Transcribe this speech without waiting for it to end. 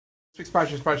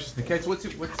Parshas Miketz. What's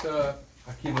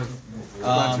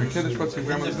Akiva's Kiddush? What's your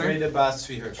grandmother's name?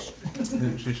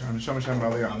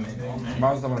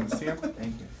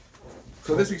 Thank you.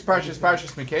 So this week's Parshas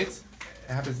Miketz.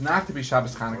 It happens not to be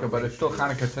Shabbos Chanukah, but it's still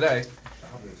Chanukah today.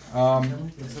 So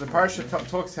the Parsha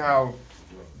talks how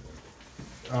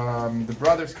the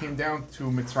brothers came down to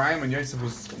Mitzrayim, and Yosef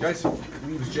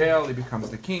leaves jail. He becomes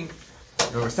the king,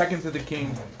 or second to the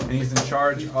king, and he's in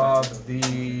charge of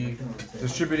the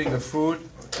distributing the food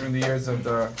during the years of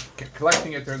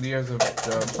collecting it during the years of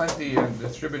the plenty and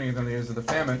distributing it during the years of the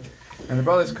famine. And the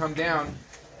brothers come down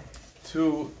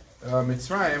to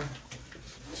Mitzrayim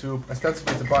to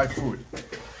ostensibly to buy food.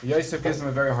 Yosef gives them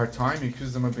a very hard time. He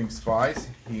accuses them of being spies.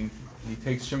 He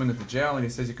takes Shimon into jail, and he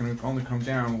says you can only come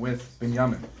down with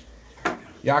Binyamin.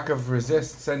 Yaakov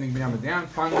resists sending Binyamin down.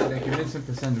 Finally, they convince him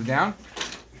to send him down,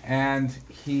 and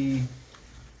he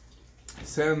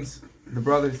sends the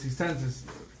brothers. He sends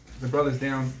the brothers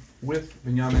down with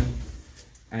Binyamin,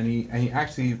 and he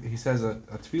says a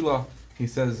tefillah. He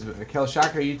says Kel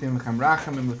Shaka Yitim Lechem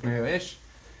Rachamim Lefnei Ish.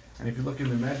 And if you look in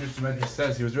the Medrash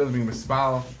says he was really being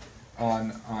mispal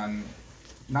on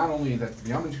not only that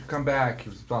Binyamin should come back, he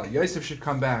was mispal that Yosef should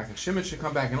come back, and Shimon should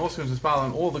come back, and also he was mispal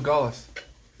on all the galus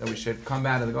that we should come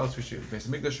out of the galus. We should Beis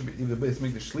Mikdash should be the Beis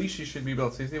Mikdash Shlishi should be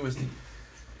built. So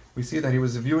we see that he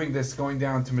was viewing this going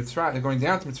down to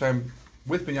Mitzrayim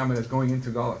with Binyamin as going into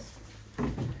galus.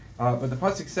 But the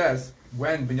pasuk says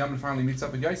when Binyamin finally meets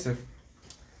up with Yosef,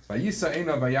 Vayisa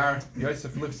Eino Vayar,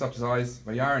 Yosef lifts up his eyes,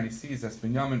 Vayar, and he sees that's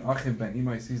Binyamin Achiv Ben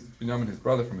Ima. He sees Binyamin, his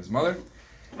brother from his mother,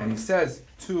 and he says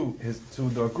to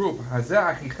the group,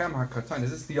 Hazeh Achichem HaKatan,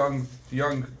 is this the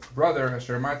young brother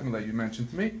Asher Martim that you mentioned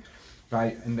to me?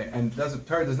 And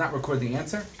Torah does not record the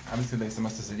answer. Obviously, they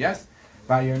must have said yes.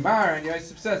 Vayirmar, and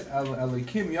Yosef says,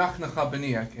 Elikim Yachnecha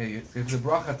Beni. It's a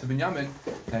bracha to Binyamin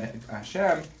that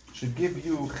Hashem should give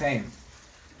you Chaim.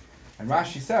 And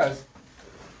Rashi says,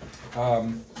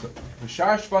 the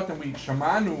Shar Shvatim we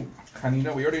Shamanu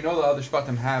Chanina. We already know the other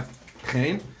Shvatim have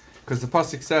Chaim because the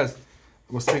pasuk says.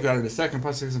 We'll speak about it in a second.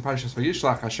 Pasuk is in Parshas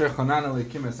Vayishlach. Asher Chanana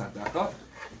Leikim Esav.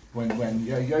 When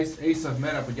Esav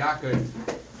met up with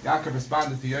Yaakov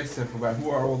responded to Yosef about who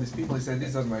are all these people. He said,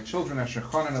 "These are my children." Asher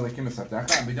Chanana Leikim Esav.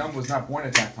 And Binyamin was not born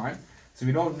at that time, so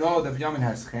we don't know that Binyamin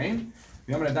has Chaim.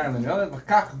 Binyamin had died in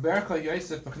the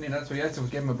Yosef. That's why Yosef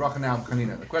gave him a bracha now.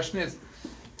 The question is.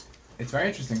 It's very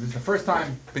interesting. This is the first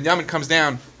time Binyamin comes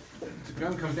down to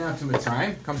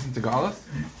Mitzrayim, comes into Galus,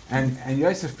 and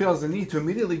Yosef feels the need to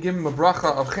immediately give him a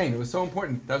bracha of Chaim. It was so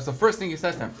important. That was the first thing he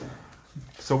said to him.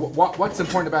 So what's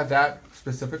important about that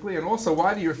specifically? And also,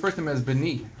 why do you refer to him as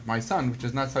Beni, my son, which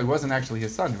is not so, he wasn't actually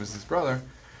his son, he was his brother.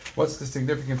 What's the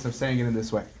significance of saying it in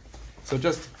this way? So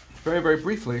just very, very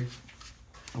briefly,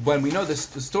 when we know the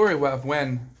story of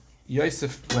when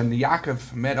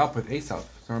Yaakov met up with Esav,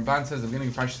 so Ramban says at the beginning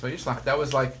of Parshas Vayishlach, that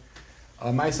was like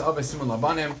a Ma'aseh Avos Simul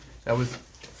Labanim. That was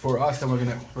for us, and we're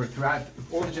going to, throughout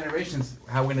all the generations,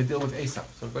 how we're going to deal with Esav.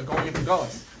 So we're going into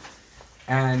Galus.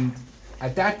 And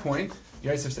at that point,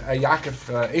 Esav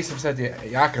said to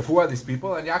Yaakov, who are these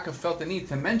people? And Yaakov felt the need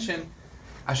to mention,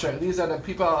 these are the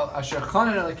people, Asher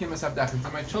Chanan Elikim Esav. These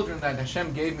are my children that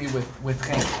Hashem gave me with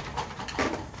Chaim.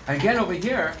 And again over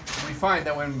here, we find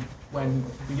that when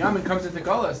Binyamin comes into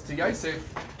Galus to Yosef,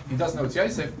 he doesn't know it's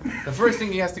Yosef, the first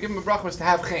thing he has to give him a bracha was to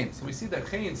have Chaim. So we see that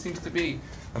Chaim seems to be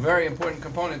a very important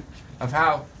component of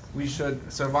how we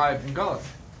should survive in Galus.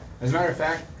 As a matter of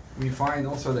fact, we find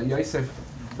also that Yosef,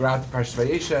 throughout the Parshas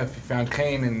Vayeshev, he found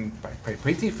Chaim by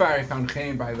Potiphar, he found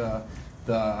Chaim by the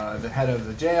head of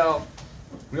the jail.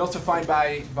 We also find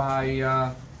by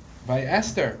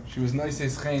Esther, she was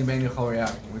Noises Chaim Ben Yechol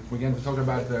Riyah. We begin to talk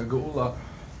about the Geula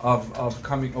of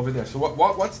coming over there. So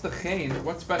what's the Chaim?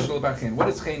 What's special about Chaim? What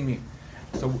does Chaim mean?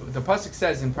 So the pasuk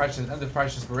says in Parshas, end of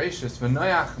Parshas Bereshis,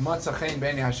 "V'Noach matza Chaim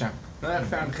b'nei Hashem." Noach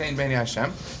found Chaim b'nei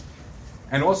Hashem,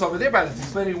 and also over there, by the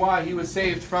explaining why he was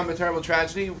saved from a terrible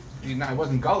tragedy. It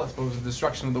wasn't Galus, but it was the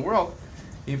destruction of the world.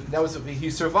 He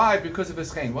survived because of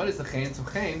his Chaim. What is the Chaim? So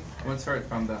Chaim, let's heard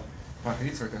from the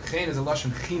Chaim is a lashon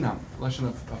chinam, lashon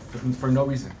of for no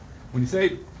reason.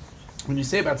 When you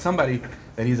say about somebody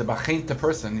that he's a bachenta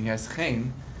person, he has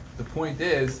chaim, the point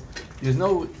is there's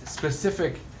no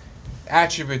specific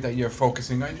attribute that you're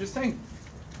focusing on. You're just saying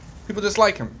people just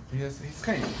like him. He's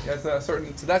chaim. He has a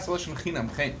certain. So that's lashon chinam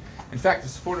chaim. In fact, the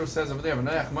Sforno says over there,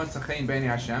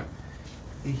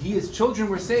 his children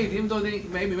were saved, even though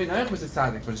maybe Noach was a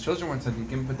tzaddik, but his children weren't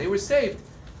tzaddikim, but they were saved.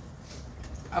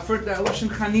 For the lashon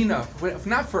chanina,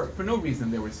 not for no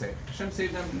reason they were saved. Hashem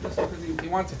saved them just because He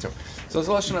wanted to. So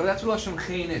that's what lashon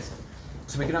chayin is.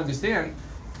 So we can understand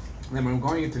that when we're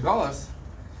going into Galus,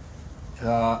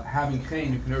 having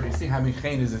chen, you can already see having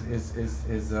chen is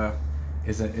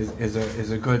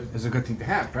a good thing to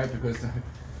have, right? Because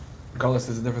galus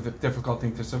is a difficult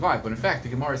thing to survive. But in fact, the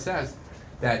Gemara says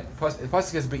that the pasuk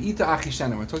says be'ita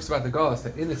achishena. When it talks about the galus,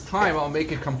 that in its time I'll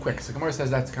make it come quick. So the Gemara says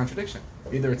that's a contradiction.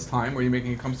 Either it's time or you're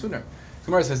making it come sooner. The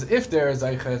Gemara says if there is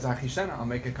achishena, I'll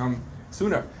make it come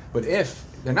sooner. But if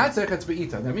they're not zeichetz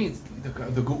be'ita, that means the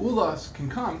geulas can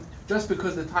come just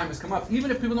because the time has come up, even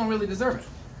if people don't really deserve it.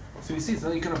 So you see,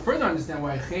 so you can further understand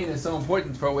why chen is so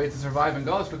important for a way to survive in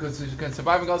galus, because you can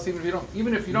survive in galus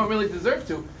even if you don't really deserve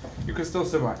to, you can still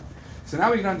survive. So now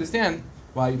we can understand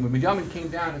why when Binyamin came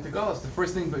down into galus, the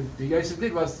first thing that Yosef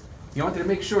did was he wanted to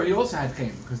make sure he also had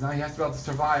chen, because now he has to be able to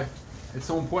survive. It's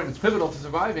so important, it's pivotal to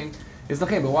surviving. Is the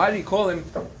chen, but why did he call him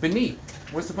Beni?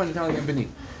 What's the point of telling him Beni?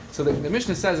 So the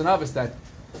Mishnah says in Avos that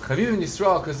Chavivim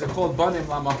Yisrael, because they're called Banim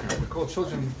Lamakar, they're called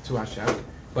children to Hashem.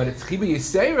 But it's Chiba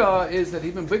Yisera is that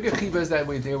even bigger Chiba is that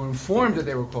they were informed that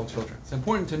they were called children. It's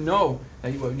important to know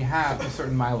that when you have a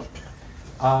certain milah.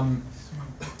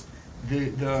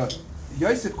 The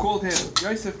Yosef called him.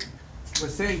 Yosef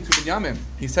was saying to Binyamin,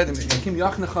 he said to him, "Yakim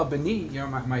Yachnecha Beni, you're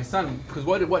my son." Because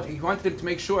what he wanted him to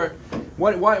make sure.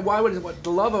 Why would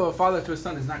the love of a father to a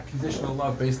son is not conditional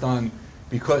love based on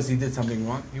because he did something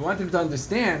wrong. He wanted him to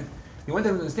understand. You're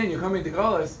coming to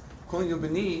Galus, calling you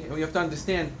Beni, and you have to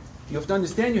understand. You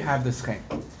have this chen.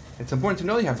 It's important to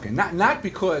know you have chen. Not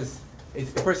because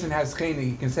if a person has chen,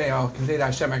 he can say, "Oh, can say to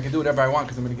Hashem, I can do whatever I want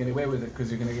because I'm going to get away with it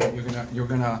because you're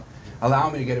going to allow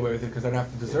me to get away with it because I don't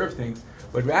have to deserve things."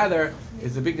 But rather,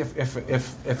 it's a big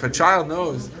if a child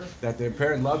knows that their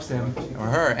parent loves him or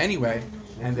her anyway,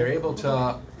 and they're able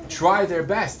to try their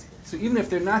best. So even if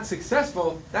they're not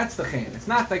successful, that's the chen. It's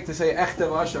not like to say,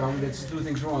 "Echtev Hashem, I'm going to do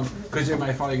things wrong because you're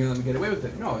my father, you're going to let me get away with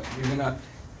it." No,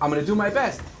 I'm going to do my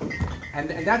best, and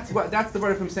that's the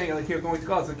word of him saying like here going to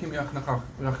God.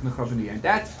 And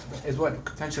that is what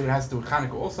potentially has to do with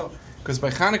Hanukkah also, because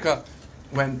by Hanukkah,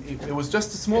 when it was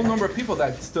just a small number of people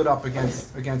that stood up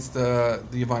against the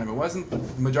Yevanim, it wasn't the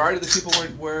majority of the people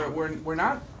were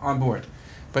not on board,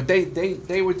 but they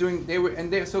were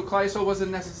so Klal Yisrael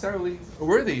wasn't necessarily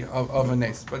worthy of a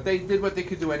nace, but they did what they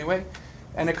could do anyway,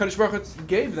 and the Kadosh Baruch Hu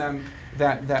gave them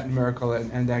that miracle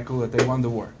and that gula. They won the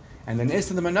war. And the Nes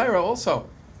of the Menorah also.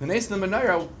 The Nes of the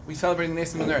Menorah, we celebrate the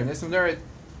Nes of the Menorah. The Nes of the Menorah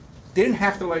didn't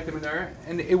have to light the Menorah,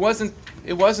 and it wasn't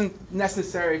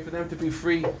necessary for them to be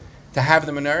free to have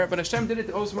the Menorah. But Hashem did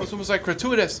it almost like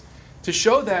gratuitous to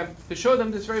show them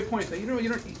this very point that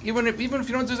even if you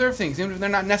don't deserve things, even if they're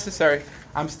not necessary,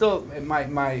 I'm still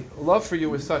my love for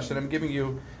you is such that I'm giving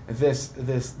you this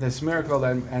miracle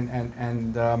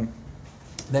and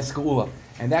this geula,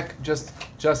 and that just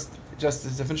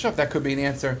to finish up, that could be an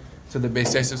answer to the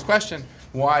Beis Yosef's question.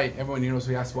 Why everyone knows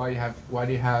we asked why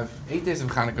do you have 8 days of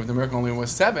Hanukkah if the miracle only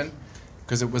was 7?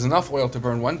 Because it was enough oil to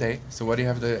burn one day. So why do you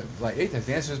have the 8 days?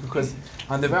 The answer is because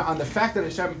on the fact that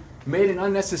Hashem made an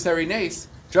unnecessary nace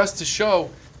just to show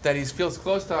that He feels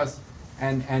close to us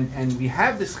and we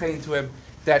have this chen to Him,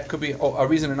 that could be a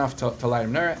reason enough to light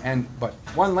Him there. But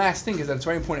one last thing is that it's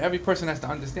very important. Every person has to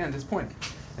understand this point,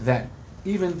 that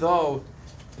even though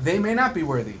they may not be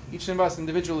worthy, each of us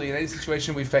individually in any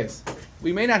situation we face,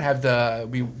 we may not have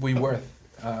be worth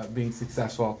being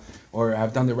successful or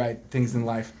have done the right things in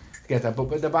life to get that.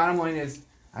 But the bottom line is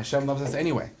Hashem loves us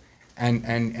anyway, and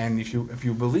if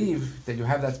you believe that you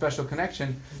have that special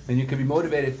connection, then you can be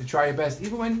motivated to try your best,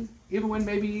 even when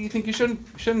maybe you think you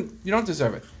don't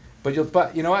deserve it. But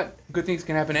you know what? Good things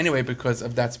can happen anyway because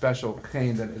of that special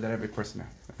chen that every person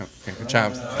has. Okay, good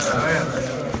job.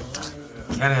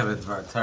 Can't have it.